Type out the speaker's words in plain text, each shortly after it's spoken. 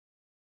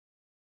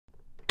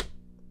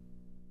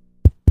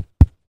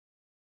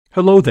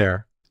Hello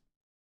there.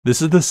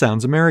 This is the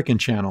Sounds American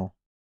channel.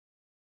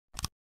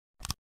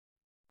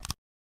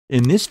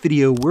 In this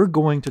video, we're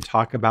going to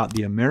talk about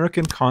the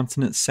American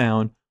consonant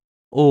sound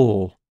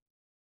ol,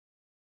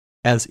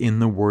 as in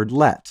the word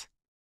let.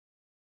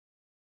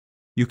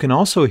 You can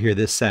also hear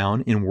this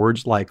sound in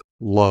words like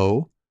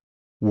low,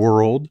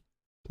 world,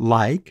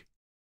 like,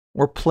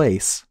 or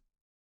place.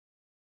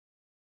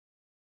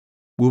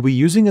 We'll be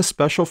using a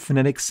special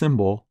phonetic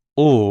symbol,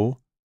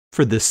 ol,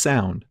 for this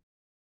sound.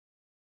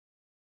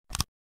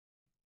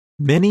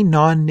 Many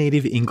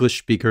non-native English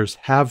speakers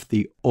have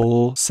the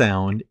ol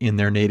sound in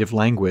their native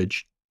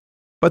language,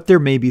 but there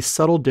may be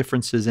subtle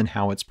differences in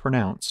how it's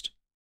pronounced.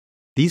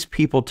 These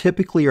people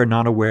typically are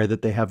not aware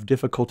that they have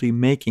difficulty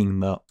making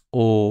the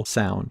ol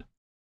sound.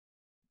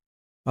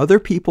 Other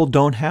people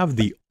don't have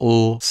the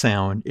ol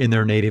sound in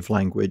their native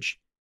language,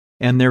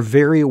 and they're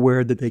very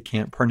aware that they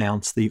can't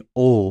pronounce the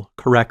ol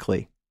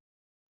correctly.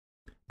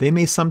 They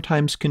may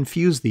sometimes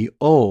confuse the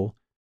ol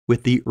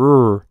with the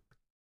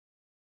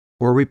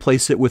or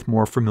replace it with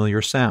more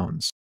familiar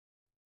sounds.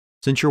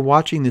 Since you're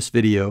watching this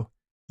video,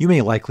 you may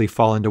likely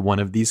fall into one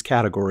of these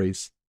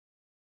categories.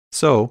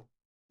 So,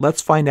 let's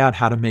find out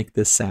how to make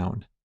this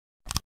sound.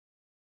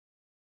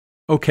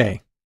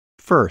 Okay,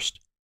 first,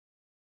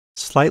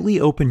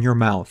 slightly open your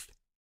mouth.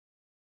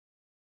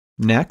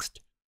 Next,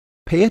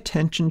 pay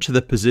attention to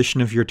the position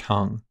of your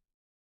tongue.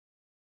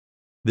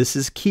 This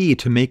is key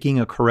to making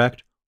a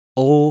correct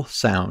ol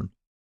sound.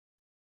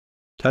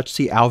 Touch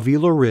the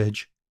alveolar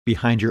ridge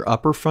behind your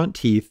upper front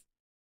teeth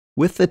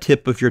with the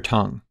tip of your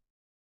tongue.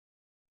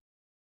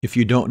 If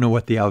you don't know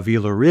what the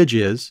alveolar ridge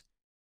is,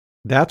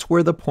 that's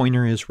where the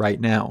pointer is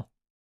right now.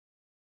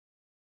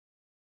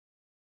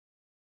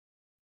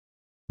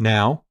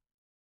 Now,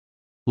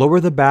 lower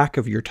the back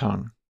of your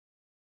tongue.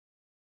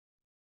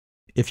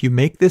 If you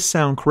make this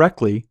sound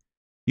correctly,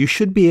 you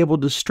should be able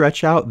to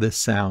stretch out this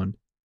sound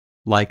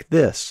like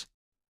this.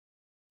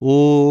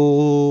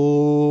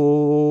 Ol.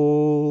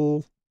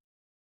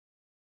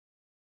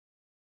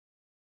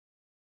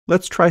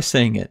 Let's try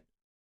saying it.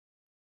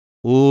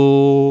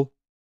 Ol,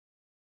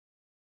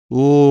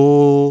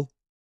 ol,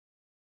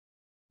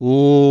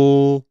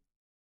 ol.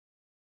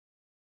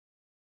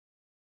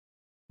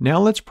 Now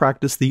let's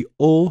practice the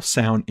ol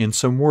sound in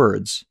some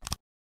words.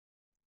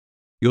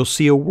 You'll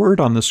see a word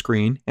on the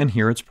screen and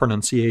hear its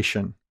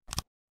pronunciation.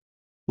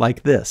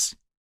 Like this,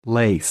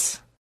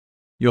 lace.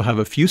 You'll have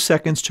a few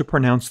seconds to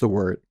pronounce the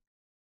word.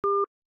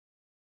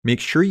 Make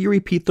sure you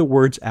repeat the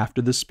words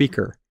after the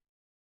speaker.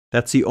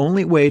 That's the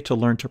only way to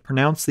learn to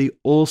pronounce the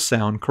ol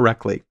sound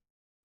correctly.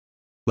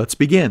 Let's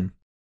begin.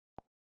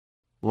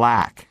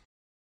 Lack,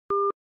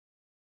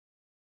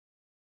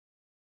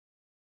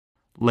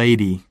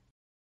 lady,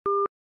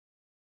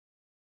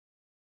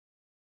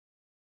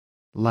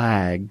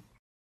 lag,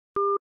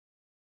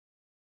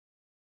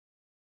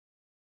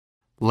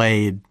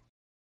 laid,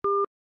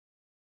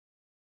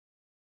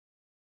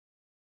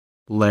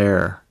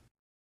 lair,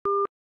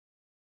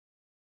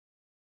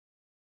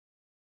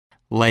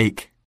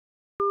 lake,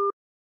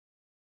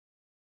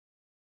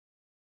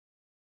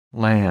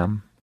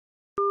 lamb,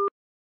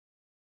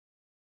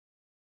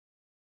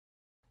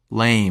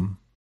 lame,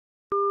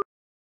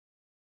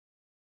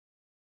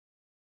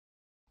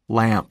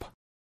 lamp,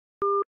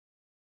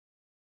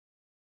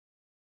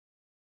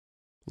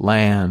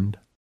 land,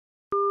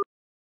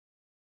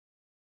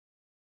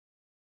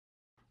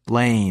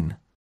 lane,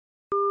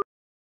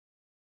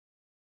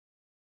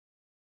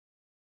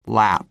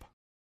 lap,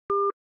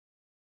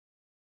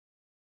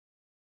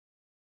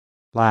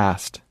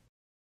 last,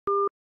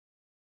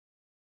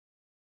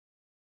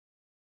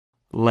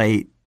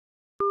 late,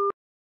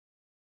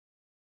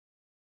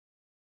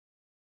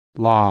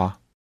 law,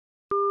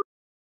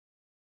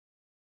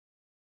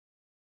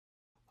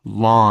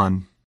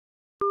 lawn,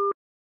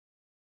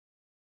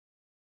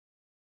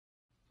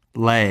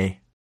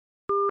 lay,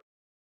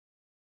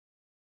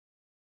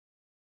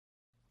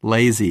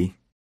 lazy,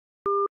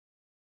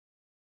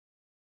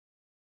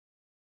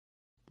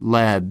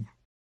 lead,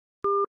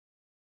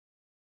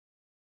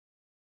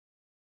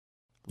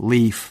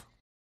 leaf,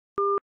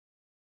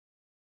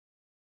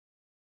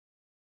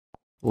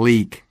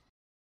 leak.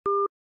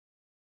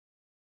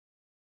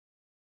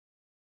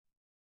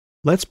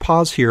 Let's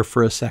pause here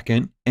for a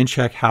second and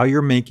check how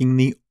you're making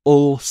the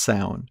ol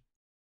sound.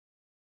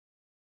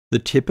 The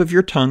tip of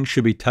your tongue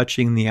should be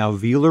touching the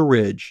alveolar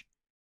ridge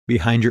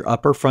behind your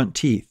upper front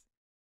teeth,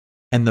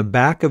 and the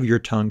back of your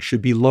tongue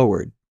should be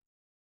lowered.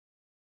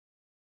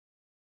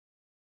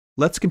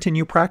 Let's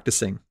continue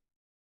practicing.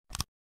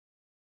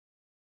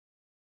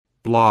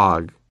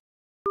 Blog,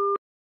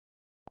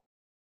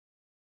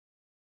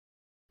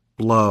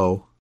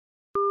 blow,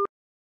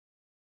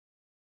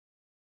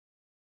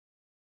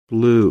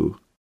 blue,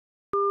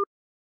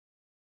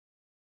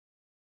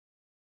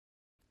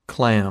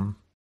 clam,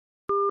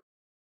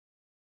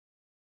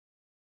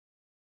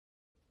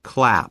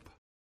 clap,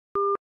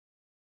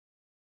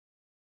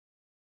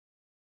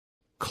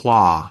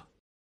 claw,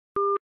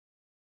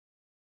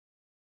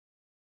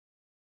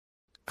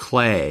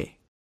 clay,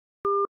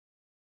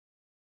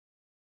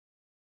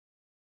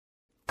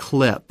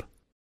 clip,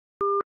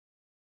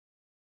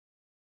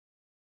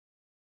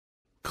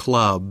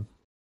 club,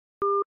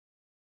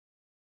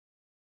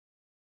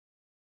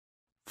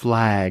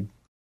 flag,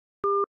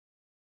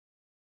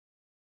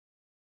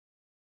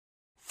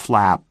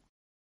 flap,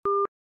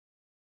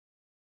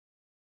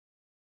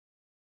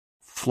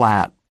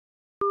 flat,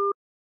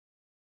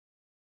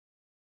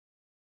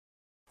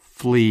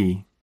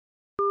 flee,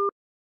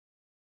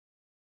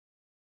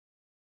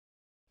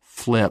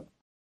 flip,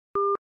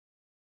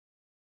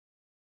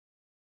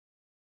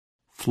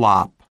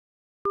 flop,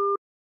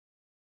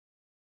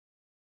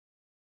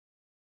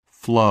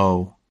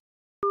 flow,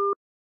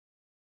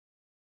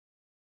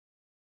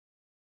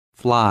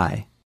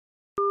 fly,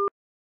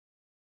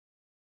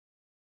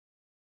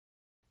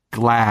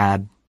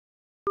 glad,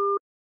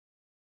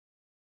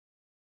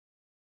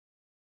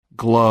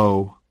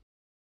 glow,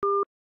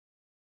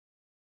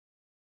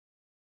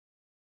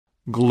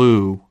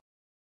 glue.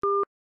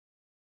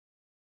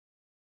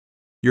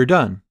 You're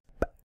done.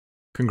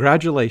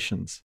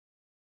 Congratulations.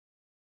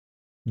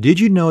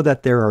 Did you know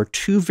that there are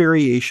two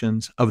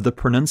variations of the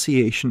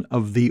pronunciation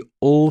of the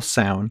ul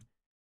sound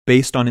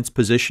based on its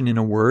position in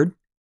a word?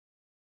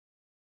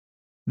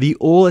 The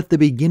ul at the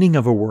beginning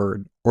of a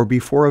word or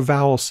before a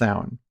vowel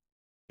sound,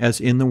 as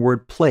in the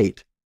word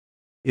plate,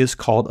 is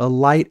called a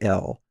light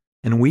L,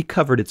 and we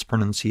covered its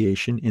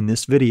pronunciation in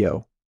this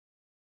video.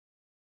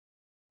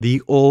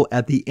 The ul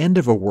at the end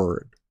of a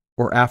word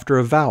or after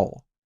a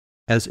vowel,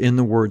 as in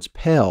the words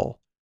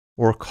pale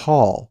or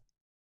call,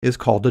 is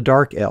called a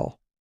dark L.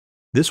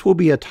 This will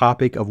be a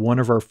topic of one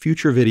of our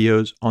future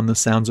videos on the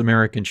Sounds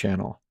American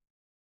channel.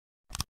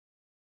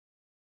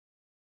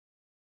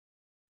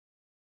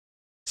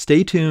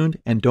 Stay tuned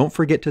and don't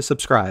forget to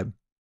subscribe.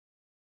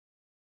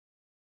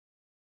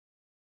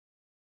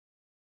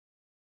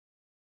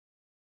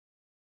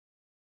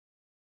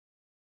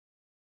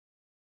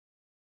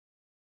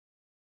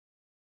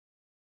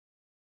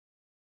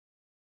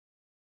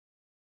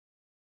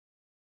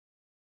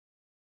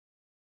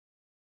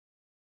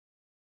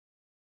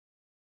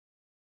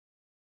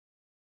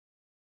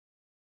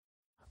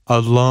 A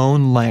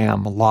lone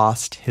lamb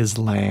lost his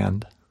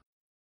land.